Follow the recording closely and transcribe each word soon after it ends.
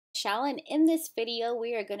Michelle, and in this video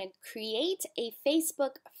we are going to create a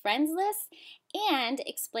Facebook friends list and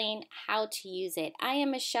explain how to use it. I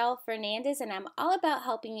am Michelle Fernandez and I'm all about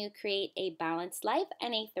helping you create a balanced life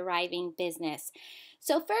and a thriving business.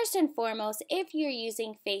 So first and foremost, if you're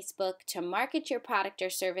using Facebook to market your product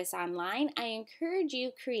or service online, I encourage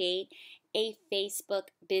you to create a Facebook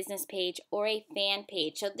business page or a fan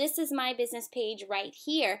page. So this is my business page right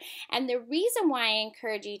here. And the reason why I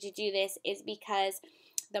encourage you to do this is because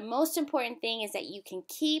the most important thing is that you can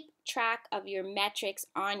keep track of your metrics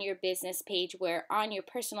on your business page, where on your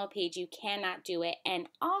personal page you cannot do it. And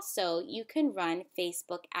also you can run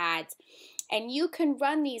Facebook ads. And you can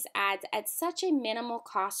run these ads at such a minimal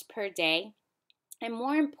cost per day. And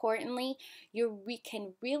more importantly, we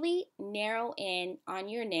can really narrow in on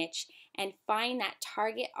your niche and find that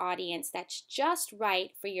target audience that's just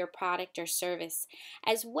right for your product or service.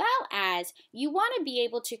 As well as you want to be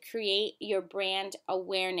able to create your brand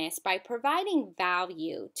awareness by providing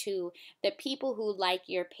value to the people who like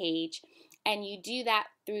your page. And you do that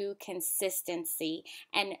through consistency.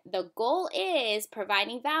 And the goal is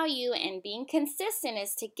providing value and being consistent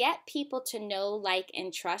is to get people to know, like,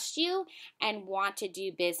 and trust you and want to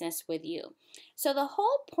do business with you. So the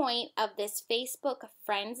whole point of this Facebook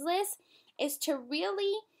friends list is to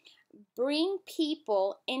really bring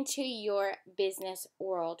people into your business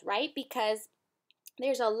world, right? Because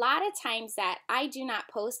there's a lot of times that I do not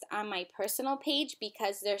post on my personal page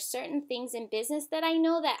because there's certain things in business that I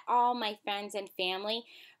know that all my friends and family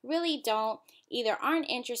really either aren't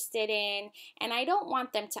interested in, and I don't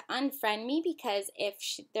want them to unfriend me because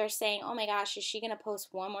if they're saying, oh my gosh, is she going to post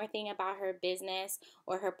one more thing about her business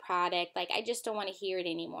or her product? Like, I just don't want to hear it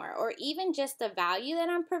anymore. Or even just the value that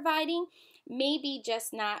I'm providing, maybe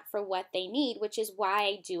just not for what they need, which is why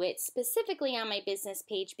I do it specifically on my business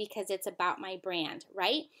page, because it's about my brand,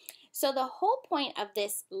 right? So the whole point of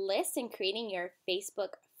this list and creating your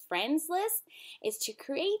Facebook friends list is to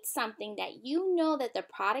create something that you know that the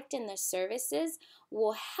product and the services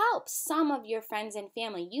will help some of your friends and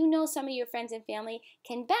family. You know some of your friends and family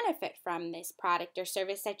can benefit from this product or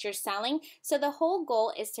service that you're selling. So the whole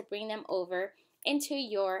goal is to bring them over into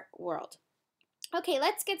your world. Okay,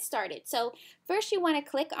 let's get started. So first you want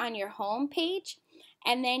to click on your home page,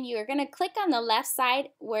 and then you're going to click on the left side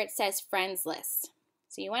where it says friends list.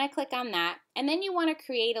 So you want to click on that, and then you want to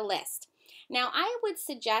create a list. Now I would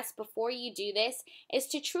suggest before you do this is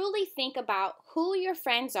to truly think about who your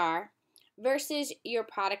friends are versus your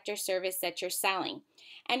product or service that you're selling.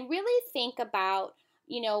 And really think about,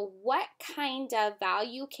 what kind of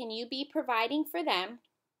value can you be providing for them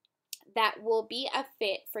that will be a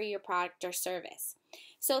fit for your product or service.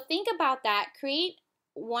 So think about that. Create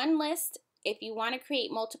one list. If you want to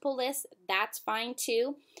create multiple lists, that's fine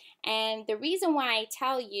too. And the reason why I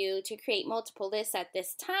tell you to create multiple lists at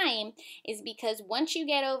this time is because once you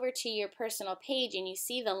get over to your personal page and you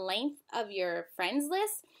see the length of your friends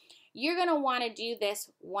list, you're going to want to do this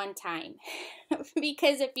one time.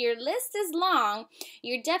 Because if your list is long,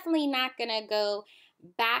 you're definitely not going to go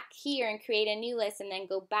back here and create a new list and then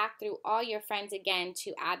go back through all your friends again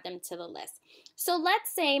to add them to the list. So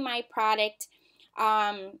let's say my product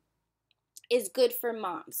is good for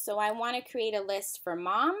moms. So I want to create a list for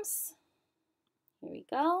moms. Here we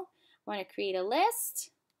go. I want to create a list.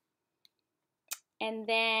 And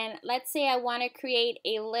then let's say I want to create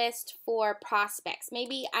a list for prospects.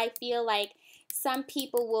 Maybe I feel like some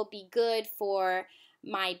people will be good for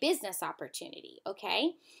my business opportunity,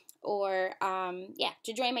 okay? Or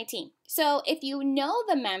to join my team. So if you know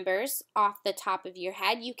the members off the top of your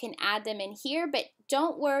head, you can add them in here, but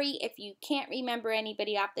don't worry if you can't remember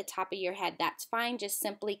anybody off the top of your head, that's fine. Just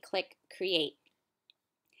simply click create.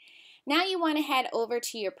 Now you want to head over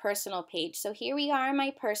to your personal page. So here we are on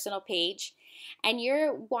my personal page, and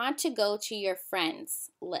you want to go to your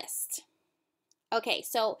friends list. Okay,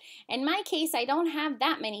 so in my case, I don't have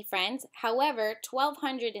that many friends. However,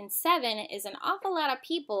 1,207 is an awful lot of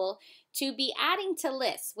people to be adding to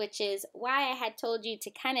lists, which is why I had told you to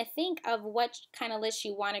kind of think of what kind of list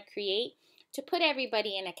you want to create to put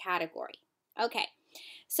everybody in a category. Okay,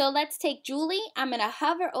 so let's take Julie. I'm going to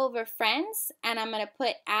hover over friends, and I'm going to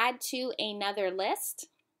put add to another list.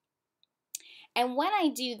 And when I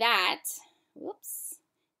do that, whoops,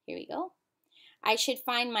 here we go. I should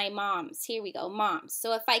find my moms. Here we go, moms.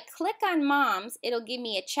 So if I click on moms, it'll give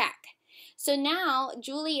me a check. So now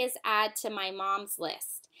Julie is added to my moms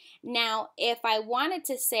list. Now, if I wanted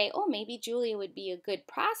to say, oh, maybe Julie would be a good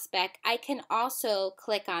prospect, I can also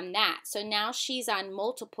click on that. So now she's on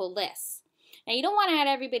multiple lists. Now, you don't want to add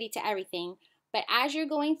everybody to everything, But as you're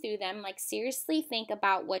going through them, like seriously think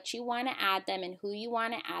about what you want to add them and who you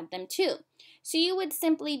want to add them to. So you would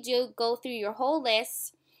simply go through your whole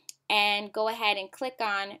list and go ahead and click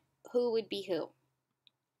on who would be who.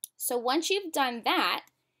 So once you've done that,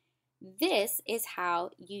 this is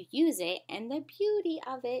how you use it and the beauty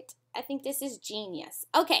of it. I think this is genius.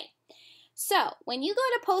 Okay, so when you go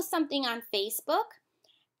to post something on Facebook,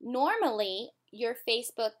 normally your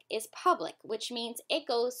Facebook is public, which means it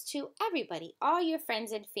goes to everybody, all your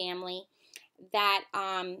friends and family that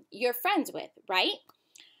you're friends with, right?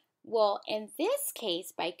 Well, in this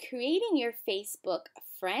case, by creating your Facebook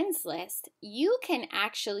friends list, you can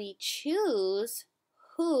actually choose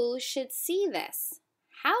who should see this.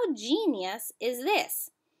 How genius is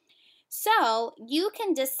this? So you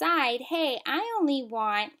can decide, hey, I only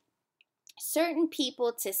want certain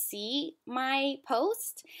people to see my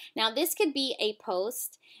post. Now, this could be a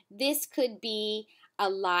post. This could be a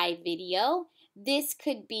live video. This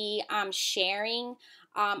could be sharing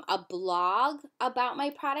a blog about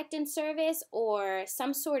my product and service or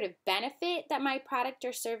some sort of benefit that my product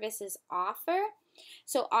or services offer.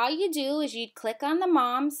 So all you do is you'd click on the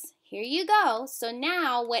moms. Here you go. So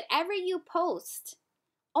now whatever you post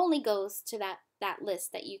only goes to that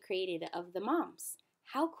list that you created of the moms.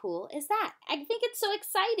 How cool is that? I think it's so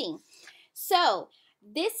exciting. So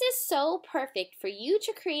this is so perfect for you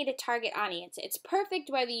to create a target audience. It's perfect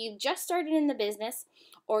whether you've just started in the business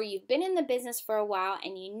or you've been in the business for a while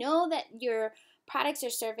and you know that your products or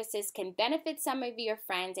services can benefit some of your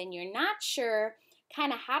friends and you're not sure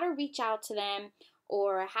kind of how to reach out to them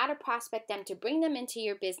or how to prospect them to bring them into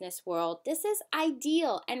your business world. This is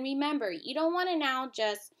ideal. And remember, you don't want to now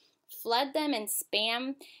just flood them and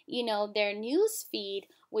spam, their news feed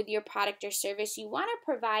with your product or service. You want to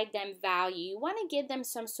provide them value. You want to give them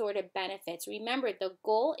some sort of benefits. Remember, the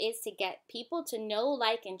goal is to get people to know,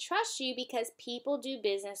 like, and trust you because people do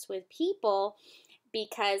business with people.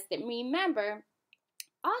 Because remember,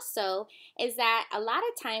 also is that a lot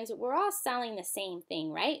of times we're all selling the same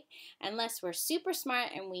thing, right? Unless we're super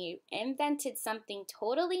smart and we invented something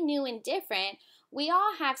totally new and different, we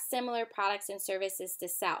all have similar products and services to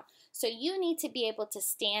sell. So you need to be able to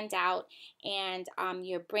stand out and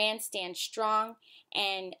your brand stand strong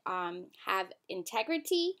and have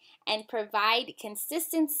integrity and provide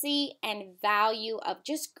consistency and value of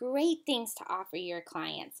just great things to offer your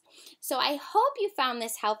clients. So I hope you found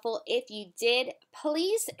this helpful. If you did,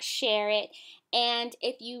 please share it. And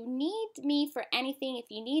if you need me for anything, if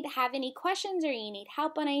you have any questions or you need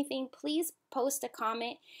help on anything, please post a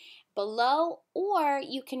comment below or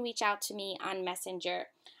you can reach out to me on Messenger.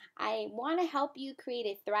 I want to help you create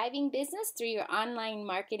a thriving business through your online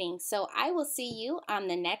marketing. So I will see you on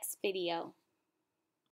the next video.